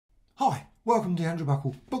Hi, welcome to the Andrew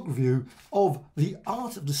Buckle book review of The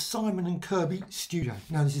Art of the Simon and Kirby Studio.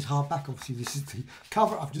 Now this is hardback, obviously this is the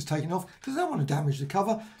cover I've just taken off because I don't want to damage the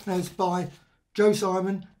cover. Now it's by Joe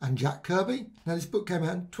Simon and Jack Kirby. Now this book came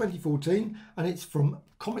out in 2014 and it's from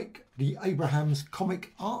the Abrahams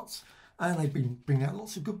Comic Arts, and they've been bringing out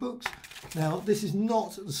lots of good books. Now this is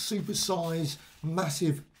not the super size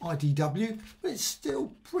massive IDW, but it's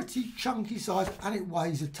still pretty chunky size and it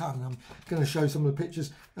weighs a ton. I'm going to show some of the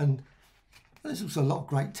pictures, and there's also a lot of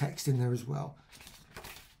great text in there as well.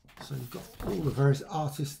 So you've got all the various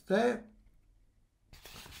artists there,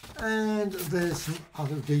 and there's some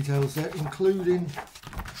other details there, including,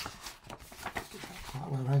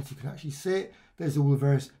 quite well around so you can actually see it. There's all the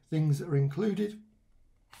various things that are included.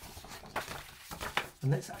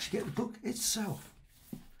 And let's actually get the book itself.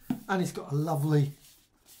 And it's got a lovely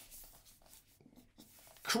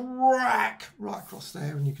crack right across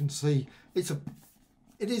there, and you can see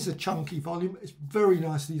it is a chunky volume. It's very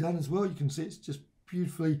nicely done as well. You can see it's just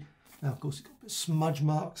beautifully. Now of course it's got smudge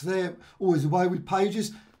marks there, always the way with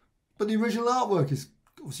pages, but the original artwork is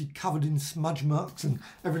obviously covered in smudge marks and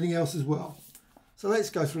everything else as well. So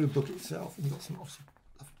let's go through the book itself, and you've got some obviously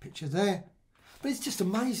lovely picture there. But it's just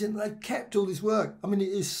amazing that they've kept all this work. I mean, it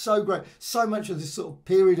is so great. So much of this sort of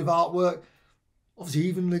period of artwork, obviously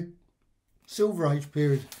even the Silver Age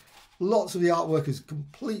period, lots of the artwork has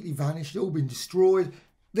completely vanished, all been destroyed.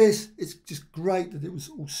 This, it's just great that it was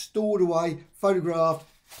all stored away, photographed,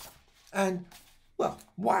 and, well,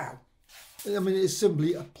 wow. I mean, it's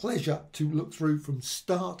simply a pleasure to look through from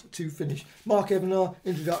start to finish. Mark Evanier,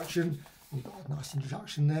 introduction. You've got a nice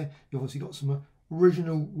introduction there. You've obviously got some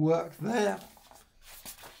original work there.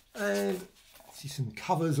 And see some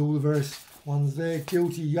covers, all the various ones there.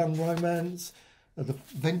 Guilty Young Romance, The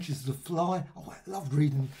Adventures of the Fly. Oh, I loved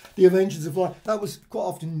reading The Adventures of the Fly. That was quite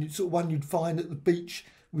often sort of one you'd find at the beach.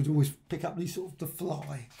 We'd always pick up these sort of The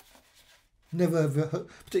Fly. Never ever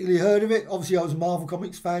particularly heard of it. Obviously I was a Marvel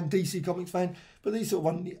Comics fan, DC Comics fan, but these sort of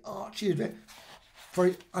one, the Archie of it,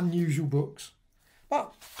 very unusual books.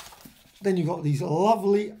 But then you've got these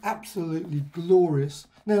lovely, absolutely glorious.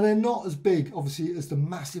 Now, they're not as big, obviously, as the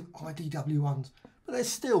massive IDW ones, but they're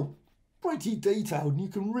still pretty detailed, and you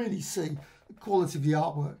can really see the quality of the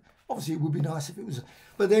artwork. Obviously, it would be nice if it was,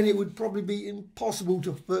 but then it would probably be impossible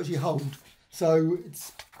to virtually hold. So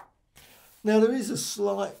it's, now there is a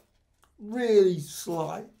slight, really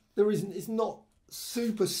slight, it's not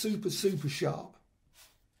super sharp.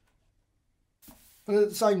 But at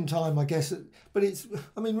the same time, I guess, but it's,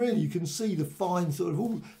 I mean, really, you can see the fine sort of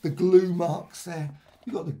all the glue marks there.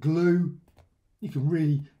 You've got the glue. You can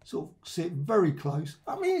really sort of see it very close.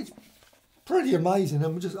 I mean, it's pretty amazing.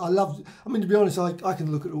 I love, I mean, to be honest, I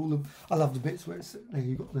can look at all of, I love the bits where it's, there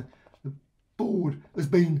you've got the board has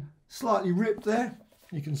been slightly ripped there.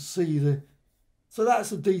 You can see so that's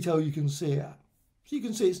the detail you can see it. So you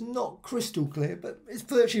can see it's not crystal clear, but it's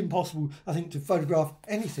virtually impossible, I think, to photograph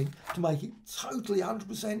anything to make it totally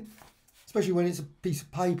 100%, especially when it's a piece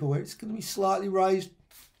of paper where it's going to be slightly raised,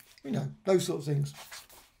 you know, those sort of things.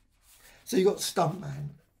 So you've got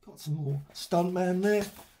Stuntman, got some more Stuntman there,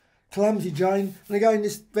 Calamity Jane, and again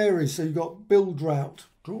this varies. So you've got Bill Drought,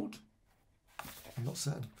 I'm not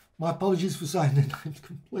certain. My apologies for saying their names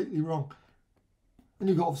completely wrong. And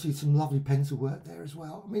you've got obviously some lovely pencil work there as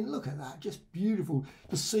well. I mean, look at that, just beautiful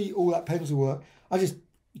to see all that pencil work. I just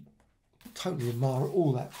totally admire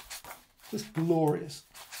all that. Just glorious.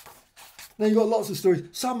 Now you've got lots of stories.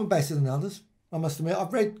 Some are better than others, I must admit.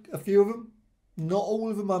 I've read a few of them, not all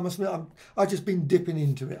of them, I must admit. I've just been dipping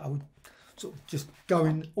into it. I would sort of just go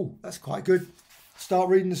in, oh, that's quite good. Start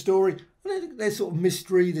reading the story. And there's sort of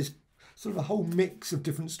mystery, there's sort of a whole mix of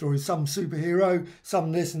different stories. Some superhero,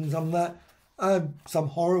 some this and some that. Some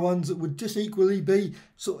horror ones that would just equally be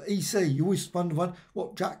sort of EC. You always wonder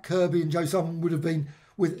what Jack Kirby and Joe Simon would have been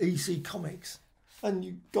with EC Comics. And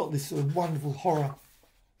you've got this sort of wonderful horror.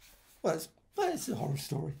 Well, it's a horror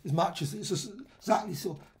story as much as it's just exactly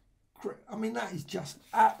sort of, I mean, that is just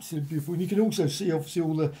absolutely beautiful. And you can also see obviously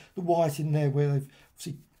all the white in there where they've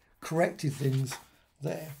obviously corrected things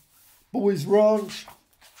there. Boys Ranch.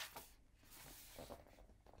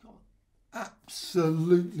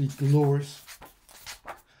 Absolutely glorious.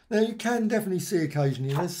 Now you can definitely see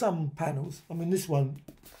occasionally, there's some panels, I mean this one,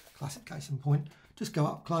 classic case in point, just go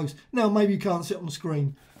up close. Now maybe you can't see it on the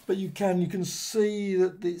screen, but you can see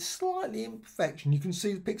that it's slightly imperfection. You can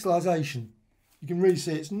see the pixelization. You can really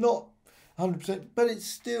see it's not 100%, but it's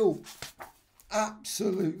still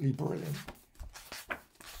absolutely brilliant.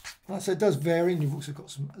 Like I said, it does vary, and you've also got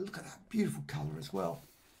some, look at that beautiful colour as well.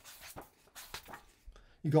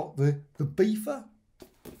 You got the beefer,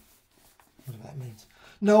 whatever that means.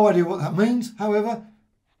 No idea what that means, however.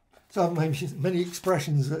 So maybe many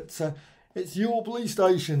expressions that it's your police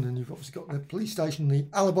station, and you've obviously got the police station, the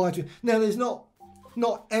alibi. Now, there's not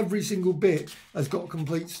every single bit has got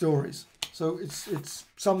complete stories. So it's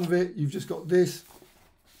some of it, you've just got this,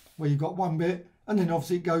 where you've got one bit, and then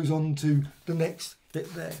obviously it goes on to the next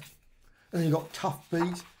bit there. And then you've got tough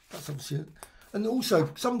beat, that's obviously it. And also,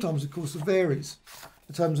 sometimes, of course, it varies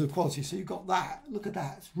in terms of quality. So you've got that, look at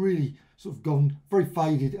that, it's really sort of gone very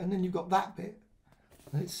faded. And then you've got that bit.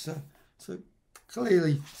 And it's, so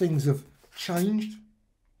clearly things have changed,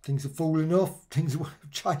 things have fallen off, things have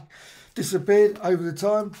changed, disappeared over the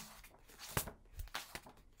time.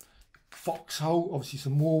 Foxhole, obviously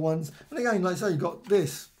some more ones. And again, like I say, you've got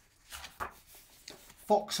this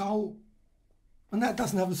Foxhole, and that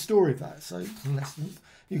doesn't have a story of that. So unless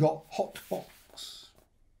you've got Hot Fox,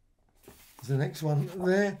 there's the next one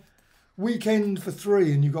there. Weekend for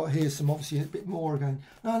 3, and you've got here some, obviously a bit more again.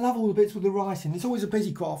 Now, I love all the bits with the writing. It's always a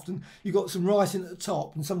busy craft, and you've got some writing at the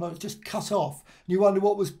top, and sometimes it's just cut off. And you wonder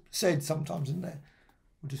what was said sometimes in there,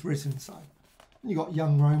 or just written. So, and you've got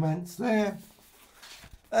young romance there.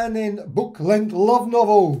 And then book-length love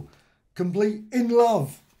novel, complete in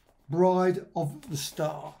love, Bride of the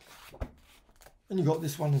Star. And you've got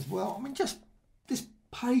this one as well. I mean, just this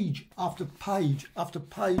page after page after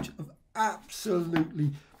page of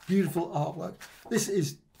absolutely beautiful artwork. This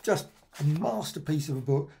is just a masterpiece of a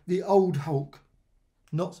book. The Old Hulk,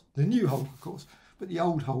 not the New Hulk, of course, but the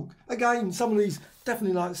Old Hulk. Again, some of these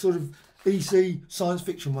definitely like sort of EC science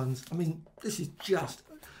fiction ones. I mean, this is just,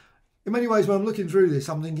 in many ways, when I'm looking through this,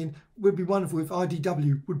 I'm thinking it would be wonderful if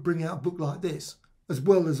IDW would bring out a book like this, as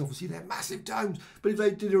well as obviously their massive tomes. But if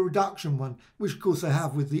they did a reduction one, which of course they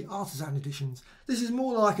have with the artisan editions, this is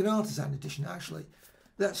more like an artisan edition actually,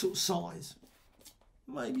 that sort of size.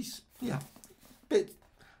 Maybe, yeah,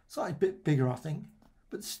 slightly bit bigger, I think.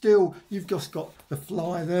 But still, you've just got the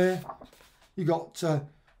Fly there. You've got the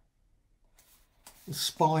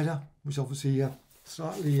Spider, which obviously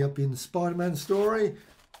slightly being the Spider-Man story.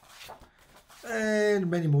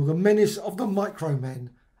 And many more. The Menace of the Micro-Men.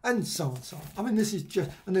 And so on and so on. I mean, this is just,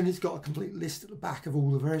 and then it's got a complete list at the back of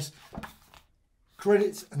all the various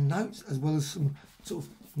credits and notes, as well as some sort of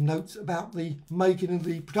notes about the making of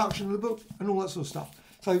the production of the book and all that sort of stuff.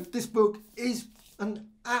 So this book is an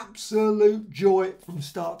absolute joy from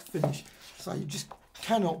start to finish. So you just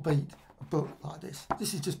cannot beat a book like this.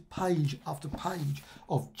 This is just page after page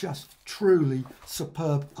of just truly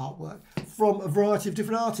superb artwork from a variety of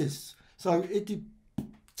different artists. So it did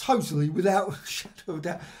totally, without a shadow of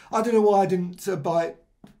doubt. I don't know why I didn't buy it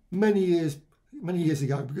many years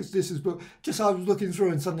ago, because this is book. Just I was looking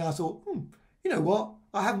through and suddenly I thought, you know what?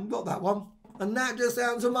 I haven't got that one, and that just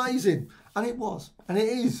sounds amazing. And it was, and it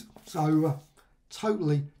is. So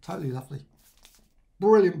totally lovely,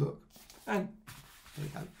 brilliant book. And there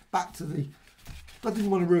you go. Back to the. I didn't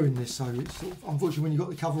want to ruin this, so it's sort of, unfortunately when you got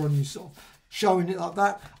the cover on, you sort of showing it like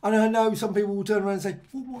that. And I know some people will turn around and say,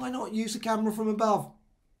 well, why not use the camera from above?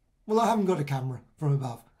 Well, I haven't got a camera from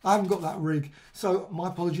above. I haven't got that rig. So my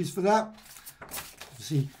apologies for that.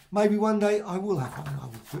 See, maybe one day I will have one. I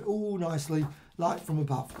will put it all nicely, like from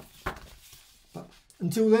above. But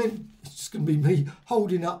until then, it's just going to be me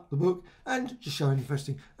holding up the book and just showing you first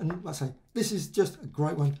thing. And like I say, this is just a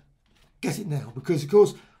great one. Get it now, because of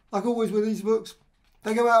course, like always with these books,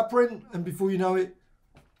 they go out of print, and before you know it,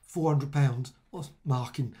 £400 or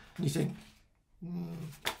marking, and you think,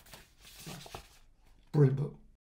 brilliant book.